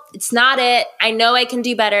 no, it's not it. I know I can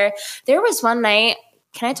do better. There was one night.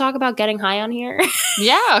 Can I talk about getting high on here?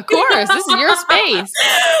 Yeah, of course. This is your space.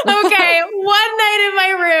 Okay. One night in my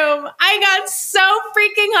room, I got so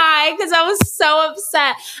freaking high because I was so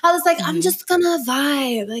upset. I was like, I'm just going to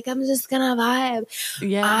vibe. Like, I'm just going to vibe.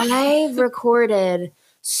 Yeah. I recorded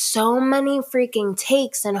so many freaking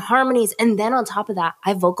takes and harmonies. And then on top of that,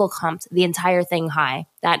 I vocal comped the entire thing high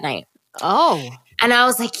that night. Oh. And I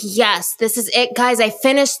was like, yes, this is it, guys. I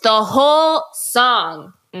finished the whole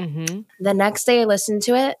song. The next day I listened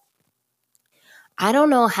to it. I don't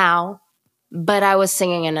know how, but I was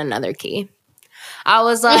singing in another key. I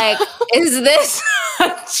was like, is this a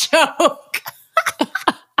joke?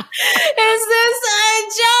 Is this a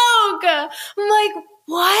joke? I'm like,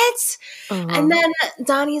 what? And then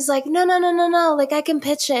Donnie's like, no. Like, I can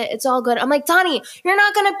pitch it. It's all good. I'm like, Donnie, you're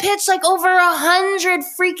not going to pitch like over 100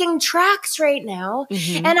 freaking tracks right now.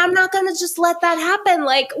 And I'm not going to just let that happen.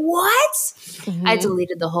 Like, what? I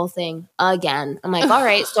deleted the whole thing again. I'm like, all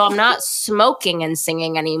right, so I'm not smoking and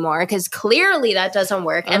singing anymore because clearly that doesn't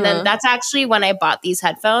work. And then that's actually when I bought these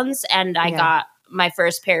headphones and I got my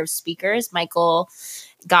first pair of speakers. Michael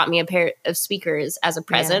got me a pair of speakers as a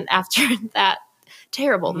present after that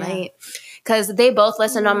terrible night because they both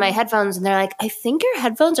listened on my headphones and they're like, I think your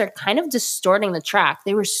headphones are kind of distorting the track.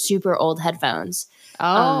 They were super old headphones.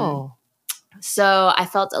 So I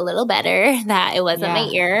felt a little better that it wasn't my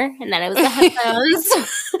ear and that it was the headphones.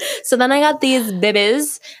 So then I got these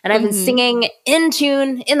bibbies and I've been singing in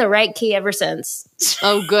tune in the right key ever since.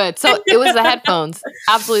 Oh, good. So it was the headphones.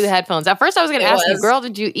 Absolutely the headphones. At first I was going to ask you, girl,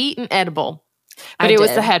 did you eat an edible? But it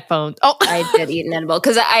was the headphones. Oh, I did eat an edible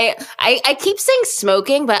because I keep saying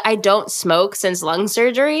smoking, but I don't smoke since lung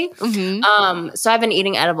surgery. So I've been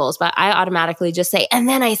eating edibles, but I automatically just say, and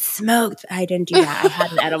then I smoked. I didn't do that. I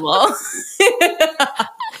had an edible.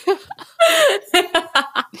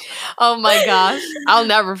 Oh my gosh. I'll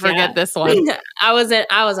never forget this one. I was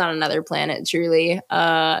on another planet, truly.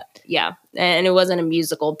 And it wasn't a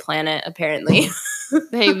musical planet, apparently.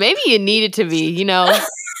 Hey, maybe you needed to be, you know.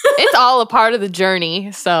 It's all a part of the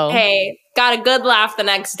journey. So hey, got a good laugh the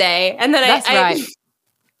next day. And then I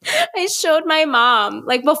showed my mom,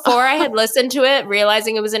 like before I had listened to it,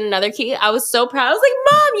 realizing it was in another key. I was so proud. I was like,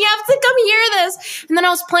 Mom, you have to come hear this. And then I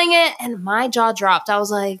was playing it and my jaw dropped. I was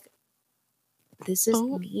like, this is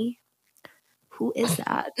me? Who is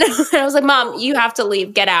that? And I was like, Mom, you have to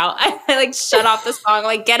leave. Get out. I like shut off the song.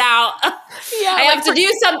 Like, get out. Yeah, I have to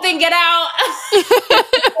do something. Get out.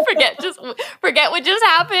 forget what just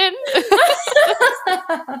happened.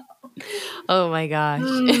 Oh my gosh.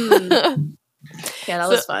 Yeah, that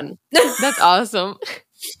was fun. That's awesome.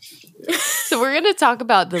 So we're going to talk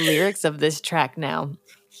about the lyrics of this track now.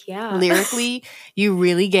 Yeah. Lyrically, you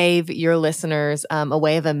really gave your listeners a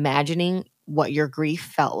way of imagining what your grief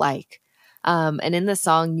felt like. And in the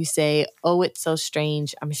song, you say, "Oh, it's so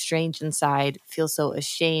strange. I'm strange inside. Feel so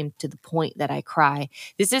ashamed to the point that I cry."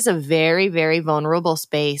 This is a very, very vulnerable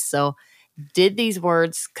space. So did these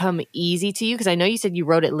words come easy to you? Because I know you said you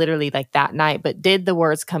wrote it literally like that night, but did the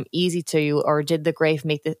words come easy to you, or did the grief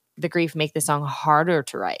make the song harder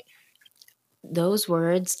to write? Those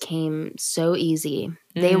words came so easy.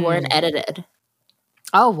 They weren't edited.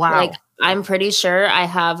 Oh, wow. Like, I'm pretty sure I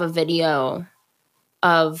have a video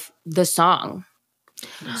of the song.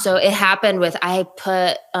 So it happened with, I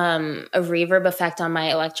put a reverb effect on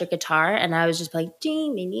my electric guitar, and I was just like,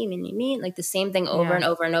 like the same thing over and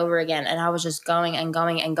over and over again. And I was just going and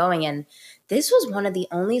going and going. And this was one of the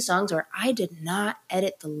only songs where I did not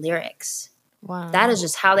edit the lyrics. Wow. That is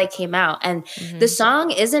just how they came out. And the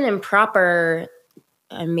song isn't in proper,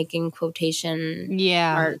 I'm making quotation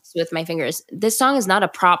marks with my fingers. This song is not a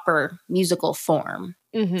proper musical form.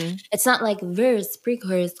 It's not like verse,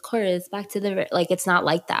 pre-chorus, chorus, back to the like, it's not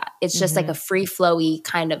like that. It's just like a free flowy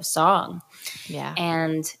kind of song. Yeah.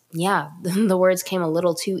 And the words came a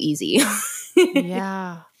little too easy.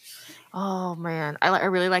 Yeah. Oh man. I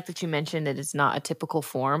really like that you mentioned that it's not a typical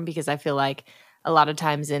form, because I feel like a lot of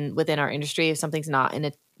times within our industry, if something's not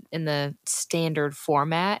in the standard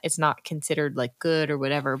format, it's not considered like good or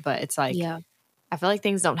whatever, but it's like, I feel like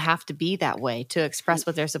things don't have to be that way to express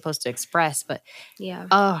what they're supposed to express. But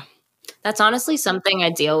that's honestly something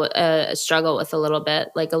I struggle with a little bit,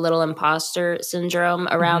 like a little imposter syndrome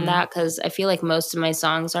around that, because I feel like most of my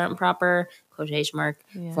songs aren't proper quotation mark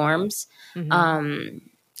forms. And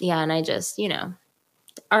I just,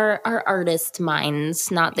 our artist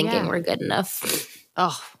minds not thinking we're good enough.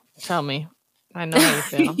 Oh, tell me. I know how you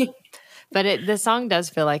feel. But the song does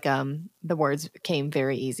feel like the words came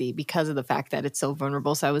very easy because of the fact that it's so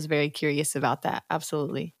vulnerable. So I was very curious about that.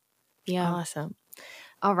 Absolutely. Yeah. Awesome.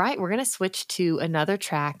 All right. We're going to switch to another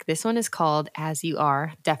track. This one is called As You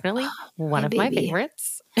Are. Definitely one of my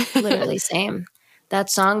favorites. Literally same. That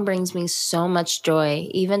song brings me so much joy.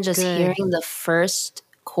 Even just hearing the first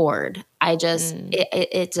chord, I just,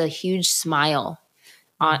 it's a huge smile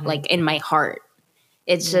on like in my heart.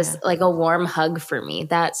 It's just like a warm hug for me.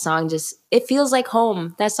 That song it feels like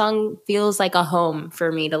home. That song feels like a home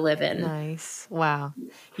for me to live in. Nice. Wow.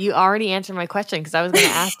 You already answered my question, because I was going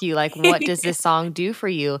to ask you, like, what does this song do for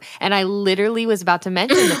you? And I literally was about to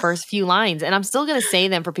mention the first few lines, and I'm still going to say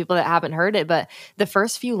them for people that haven't heard it. But the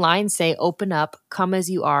first few lines say, "Open up, come as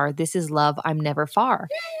you are. This is love. I'm never far."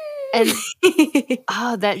 And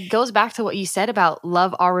that goes back to what you said about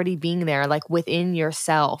love already being there, like within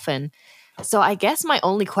yourself. And so I guess my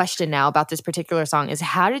only question now about this particular song is,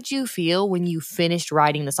 how did you feel when you finished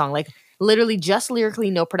writing the song? Like literally just lyrically,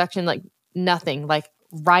 no production, like nothing, like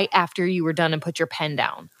right after you were done and put your pen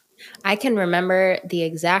down. I can remember the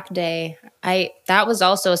exact day. That was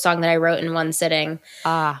also a song that I wrote in one sitting.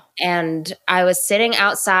 And I was sitting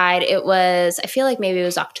outside. I feel like maybe it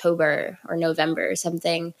was October or November or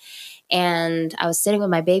something. And I was sitting with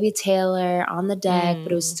my baby Taylor on the deck,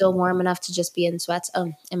 but it was still warm enough to just be in sweats.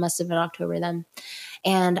 Oh, it must have been October then.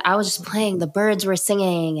 And I was just playing. The birds were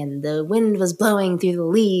singing and the wind was blowing through the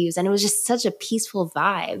leaves. And it was just such a peaceful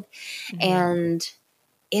vibe. And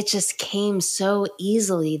it just came so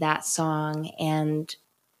easily, that song. And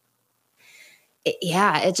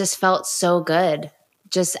it just felt so good.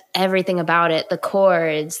 Just everything about it, the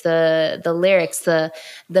chords, the lyrics, the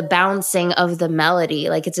bouncing of the melody.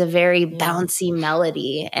 Like, it's a very bouncy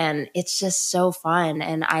melody, and it's just so fun.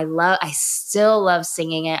 And I still love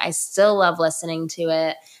singing it. I still love listening to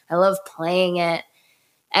it. I love playing it.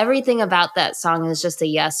 Everything about that song is just a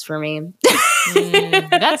yes for me.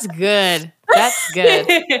 That's good. That's good.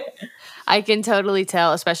 I can totally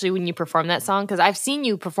tell, especially when you perform that song, because I've seen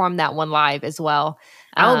you perform that one live as well.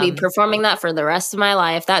 I will be performing that for the rest of my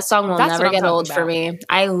life. That song will never get old for me.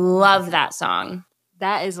 I love that song.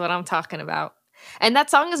 That is what I'm talking about. And that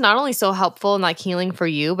song is not only so helpful and like healing for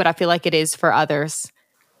you, but I feel like it is for others.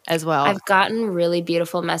 as well. I've gotten really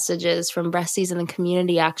beautiful messages from breasties in the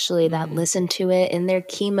community actually that listen to it in their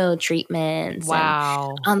chemo treatments.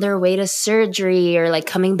 Wow. And on their way to surgery or like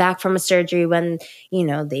coming back from a surgery when, you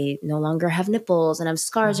know, they no longer have nipples and have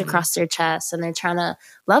scars across their chest and they're trying to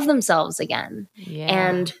love themselves again. Yeah.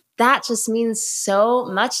 And that just means so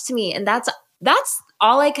much to me. And that's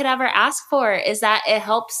all I could ever ask for, is that it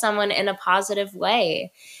helps someone in a positive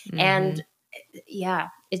way. And yeah,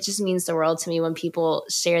 it just means the world to me when people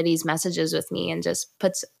share these messages with me and just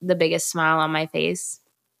puts the biggest smile on my face.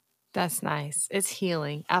 That's nice. It's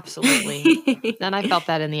healing. Absolutely. And I felt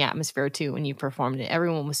that in the atmosphere too when you performed it.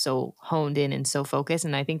 Everyone was so honed in and so focused.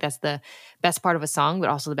 And I think that's the best part of a song, but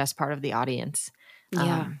also the best part of the audience.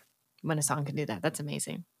 Yeah. When a song can do that. That's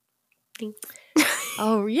amazing. Thanks.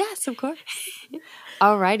 Oh, yes, of course.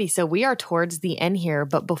 All righty. So we are towards the end here.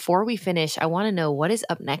 But before we finish, I want to know what is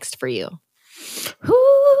up next for you?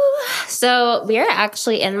 So we are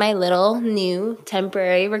actually in my little new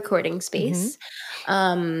temporary recording space.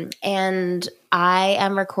 And I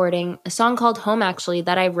am recording a song called Home, actually,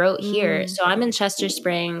 that I wrote here. So I'm in Chester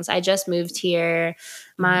Springs. I just moved here.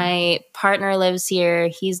 My partner lives here.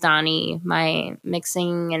 He's Donnie, my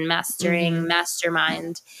mixing and mastering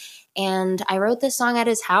mastermind. And I wrote this song at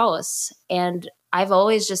his house. And I've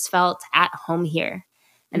always just felt at home here.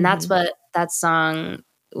 And that's what that song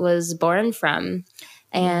was born from.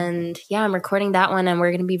 And yeah, I'm recording that one, and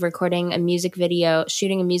we're going to be recording a music video,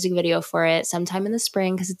 shooting a music video for it sometime in the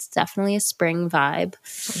spring, because it's definitely a spring vibe.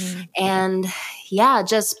 And yeah,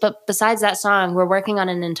 but besides that song, we're working on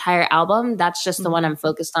an entire album. That's just the one I'm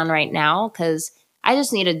focused on right now, because I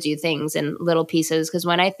just need to do things in little pieces, because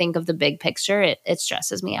when I think of the big picture, it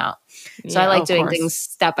stresses me out. So I like doing things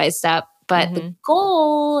step by step. But the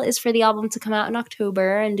goal is for the album to come out in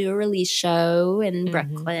October and do a release show in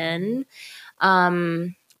Brooklyn.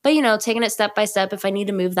 But, you know, taking it step by step, if I need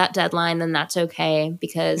to move that deadline, then that's okay,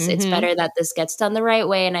 because it's better that this gets done the right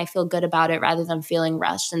way and I feel good about it rather than feeling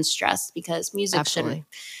rushed and stressed, because music shouldn't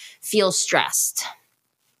feel stressed.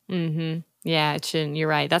 Yeah, it shouldn't. You're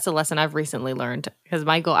right. That's a lesson I've recently learned, because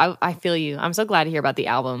my goal, I feel you. I'm so glad to hear about the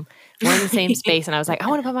album. We're in the same space, and I was like, I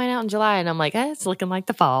want to put mine out in July. And I'm like, it's looking like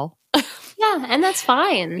the fall. Yeah, and that's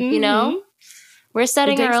fine, you know? We're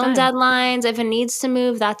setting our own deadlines. If it needs to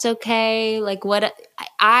move, that's okay. Like, what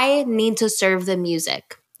I need to serve the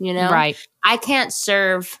music, you know? Right. I can't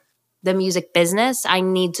serve the music business. I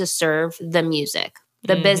need to serve the music.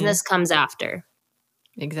 The business comes after.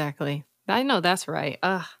 Exactly. I know that's right.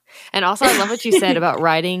 And also, I love what you said about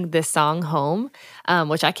writing this song Home,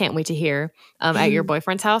 which I can't wait to hear at your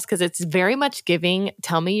boyfriend's house, because it's very much giving,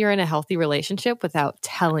 tell me you're in a healthy relationship without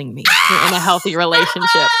telling me you're in a healthy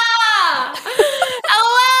relationship.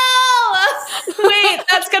 Wait,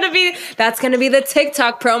 that's gonna be the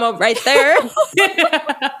TikTok promo right there.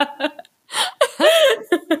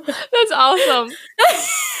 That's awesome.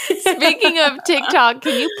 Speaking of TikTok,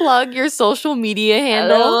 can you plug your social media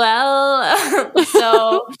handle? Well,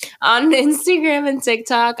 so on Instagram and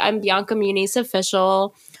TikTok, I'm Bianca Muniz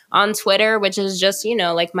Official. On Twitter, which is just, you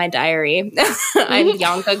know, like my diary, I'm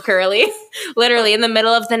Bianca Curly. Literally in the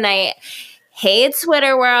middle of the night, hey,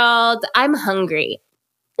 Twitter world, I'm hungry.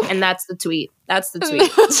 And that's the tweet. That's the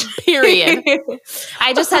tweet. Period.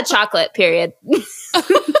 I just had chocolate, period.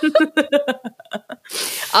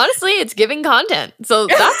 Honestly, it's giving content. So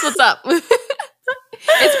that's what's up.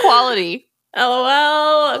 It's quality.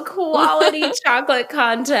 LOL, quality chocolate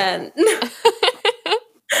content.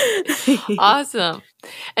 Awesome.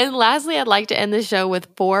 And lastly, I'd like to end the show with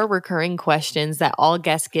 4 recurring questions that all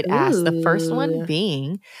guests get asked. The first one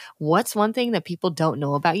being, what's one thing that people don't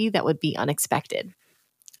know about you that would be unexpected?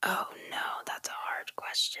 Oh no, that's a hard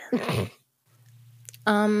question.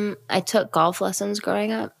 I took golf lessons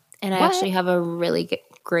growing up, and I actually have a really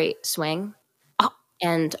great swing.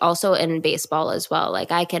 And also in baseball as well.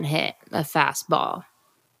 Like, I can hit a fast ball.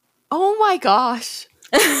 Oh my gosh.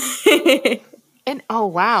 And oh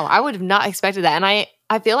wow, I would have not expected that. And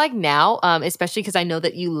I feel like now, especially because I know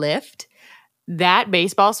that you lift, that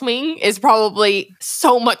baseball swing is probably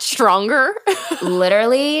so much stronger.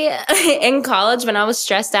 Literally, in college, when I was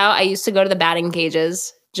stressed out, I used to go to the batting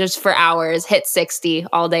cages just for hours, hit 60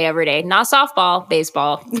 all day, every day. Not softball,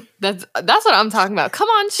 baseball. That's what I'm talking about. Come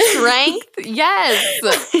on, strength. Yes.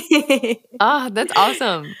 That's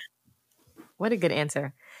awesome. What a good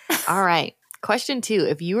answer. All right. Question 2.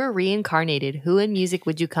 If you were reincarnated, who in music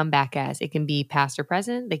would you come back as? It can be past or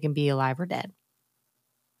present. They can be alive or dead.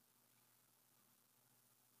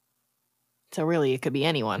 So really, it could be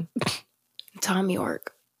anyone. Thom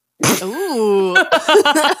Yorke. Ooh.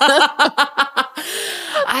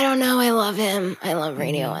 I don't know. I love him. I love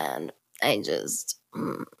Radiohead. I just,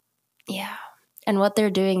 yeah. And what they're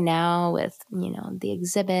doing now with, the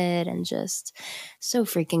exhibit and just so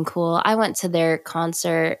freaking cool. I went to their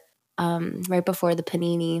concert right before the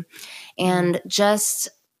Panini and just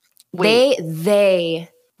Wait. they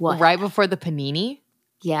what? Right before the Panini?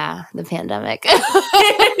 Yeah, the pandemic. I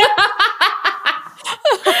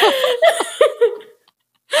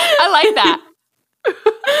like that.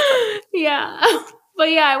 Yeah.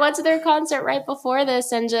 But yeah, I went to their concert right before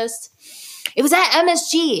this and it was at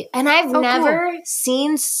MSG. And I've never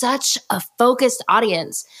seen such a focused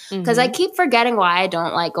audience because I keep forgetting why I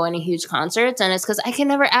don't like going to huge concerts. And it's because I can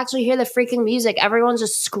never actually hear the freaking music. Everyone's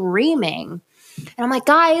just screaming. And I'm like,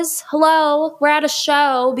 guys, hello, we're at a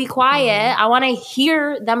show. Be quiet. I want to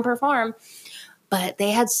hear them perform. But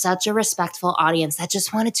they had such a respectful audience that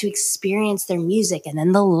just wanted to experience their music. And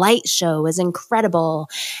then the light show was incredible.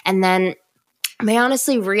 And then I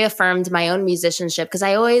honestly reaffirmed my own musicianship because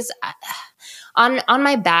I always, on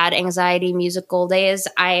my bad anxiety musical days,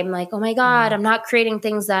 I'm like, oh my God, I'm not creating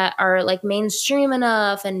things that are like mainstream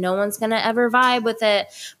enough and no one's going to ever vibe with it.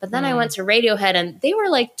 But then I went to Radiohead and they were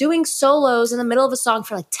like doing solos in the middle of a song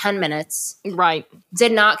for like 10 minutes. Right.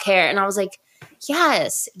 Did not care. And I was like,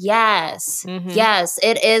 yes,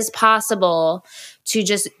 it is possible to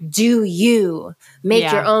just do you,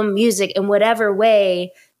 make your own music in whatever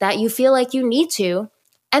way that you feel like you need to.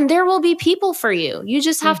 And there will be people for you. You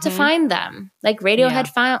just have to find them. Like Radiohead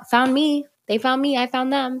found me. They found me. I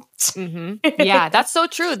found them. Yeah, that's so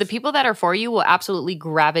true. The people that are for you will absolutely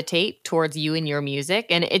gravitate towards you and your music.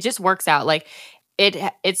 And it just works out. Like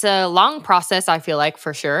it's a long process, I feel like,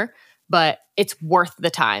 for sure. But it's worth the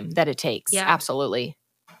time that it takes. Yeah. Absolutely.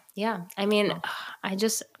 Yeah. I mean,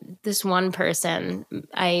 this one person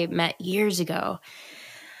I met years ago.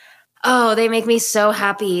 Oh, they make me so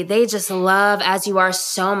happy. They just love As You Are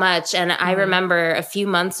so much. And I remember a few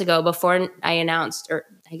months ago before I announced, or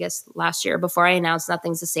I guess last year before I announced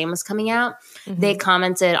Nothing's the Same was coming out, they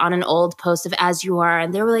commented on an old post of As You Are.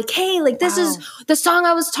 And they were like, hey, like this is the song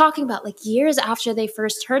I was talking about, like years after they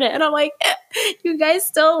first heard it. And I'm like, you guys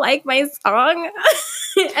still like my song?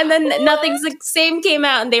 And then Nothing's the Same came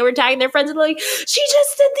out and they were tagging their friends and like, she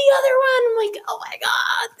just did the other one. I'm like, oh my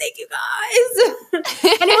God, thank you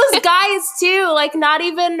guys. And it was guys too, like not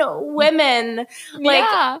even women,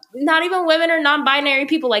 like not even women or non-binary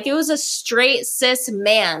people. Like it was a straight cis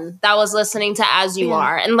man that was listening to As You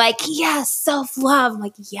Are and like, yes, self-love. I'm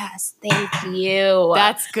like, yes, thank you.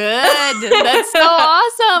 That's good. That's so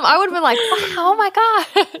awesome. I would have been like, oh my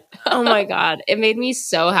God. Oh my God. It made me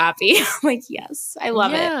so happy. I'm like, yes, I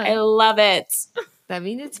love it. I love it. That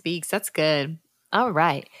means it speaks. That's good. All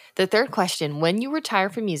right. The third question, when you retire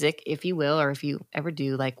from music, if you will, or if you ever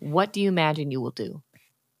do, like, what do you imagine you will do?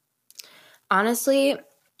 Honestly,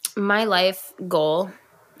 my life goal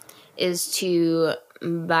is to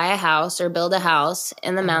buy a house or build a house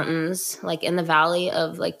in the mountains, like in the valley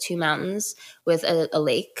of like 2 mountains with a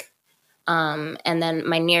lake. And then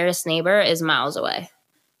my nearest neighbor is miles away.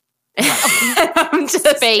 I'm just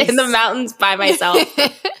in the mountains by myself.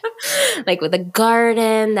 Like with a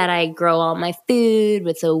garden that I grow all my food,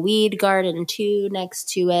 with a weed garden too next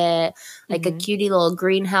to it, like a cutie little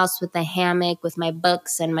greenhouse with a hammock with my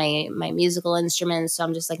books and my musical instruments. So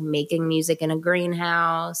I'm just like making music in a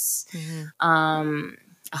greenhouse.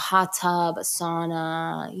 A hot tub, a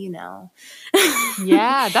sauna,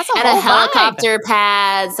 Yeah, that's a and whole a helicopter vibe.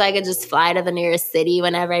 pad so I could just fly to the nearest city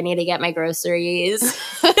whenever I need to get my groceries.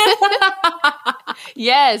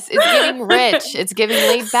 Yes, it's giving rich. It's giving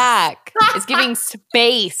laid back. It's giving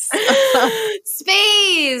space.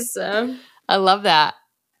 Space. I love that.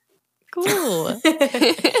 Cool.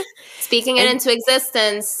 Speaking it into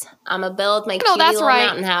existence, I'm going to build my cute little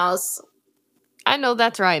mountain house. I know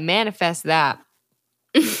that's right. Manifest that.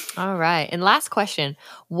 All right. And last question.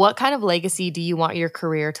 What kind of legacy do you want your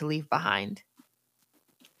career to leave behind?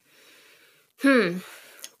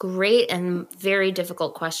 Great and very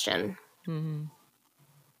difficult question.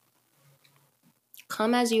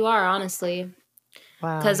 Come as you are, honestly.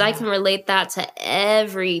 Because I can relate that to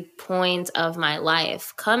every point of my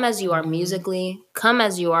life. Come as you are musically. Come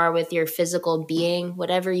as you are with your physical being,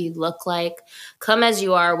 whatever you look like. Come as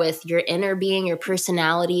you are with your inner being, your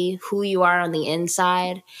personality, who you are on the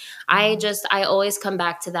inside. I always come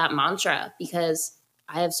back to that mantra because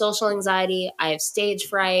I have social anxiety. I have stage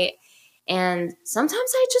fright. And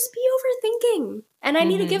sometimes I just be overthinking and I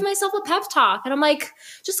need to give myself a pep talk. And I'm like,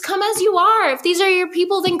 just come as you are. If these are your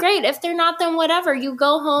people, then great. If they're not, then whatever. You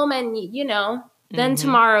go home and, then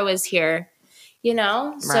tomorrow is here,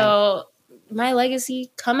 Right. So my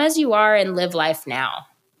legacy, come as you are and live life now.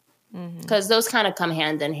 Because those kind of come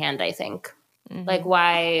hand in hand, I think. Like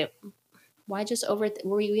why why just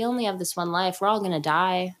we only have this one life. We're all going to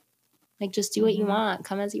die. Like, just do what you want.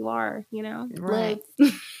 Come as you are, you know? Right.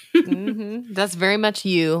 Live. That's very much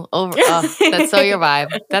you. That's so your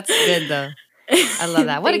vibe. That's good, though. I love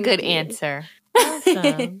that. What a good answer.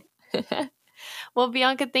 Awesome. Well,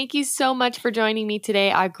 Bianca, thank you so much for joining me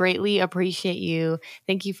today. I greatly appreciate you.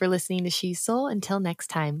 Thank you for listening to She's Soul. Until next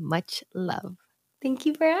time, much love. Thank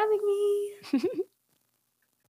you for having me.